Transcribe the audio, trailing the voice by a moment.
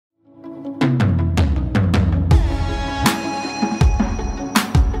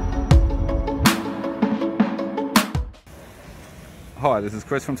Hi, this is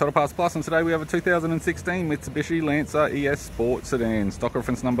Chris from Total Parts Plus, and today we have a 2016 Mitsubishi Lancer ES Sport sedan, stock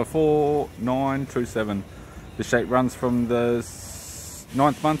reference number 4927. The shape runs from the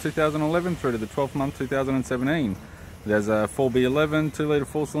 9th month 2011 through to the 12th month 2017. There's a 4B11 2 litre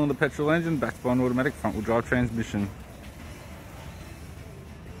 4-cylinder petrol engine backed by an automatic front wheel drive transmission.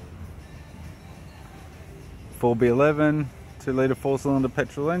 4B11 2 litre 4-cylinder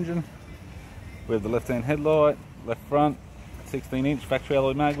petrol engine. We have the left hand headlight, left front, 16-inch factory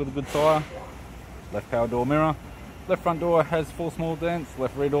alloy mag with a good tyre, left power door mirror, left front door has 4 small dents,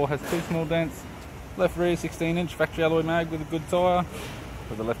 left rear door has 2 small dents, left rear 16-inch factory alloy mag with a good tyre,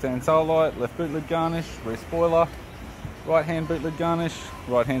 with the left hand tail light, left boot lid garnish, rear spoiler, right hand boot lid garnish,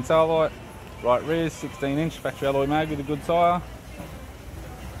 right hand tail light, right rear 16-inch factory alloy mag with a good tyre,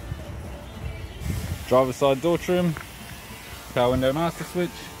 driver's side door trim, power window master switch.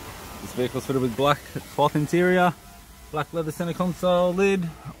 This vehicle is fitted with black cloth interior, black leather center console lid,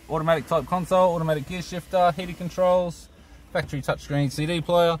 automatic type console, automatic gear shifter, heated controls, factory touchscreen CD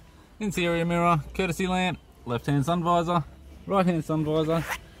player, interior mirror, courtesy lamp, left hand sun visor, right hand sun visor,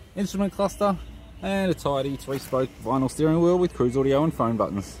 instrument cluster, and a tidy 3-spoke vinyl steering wheel with cruise audio and phone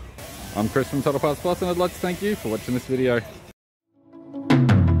buttons. I'm Chris from Total Parts Plus, and I'd like to thank you for watching this video.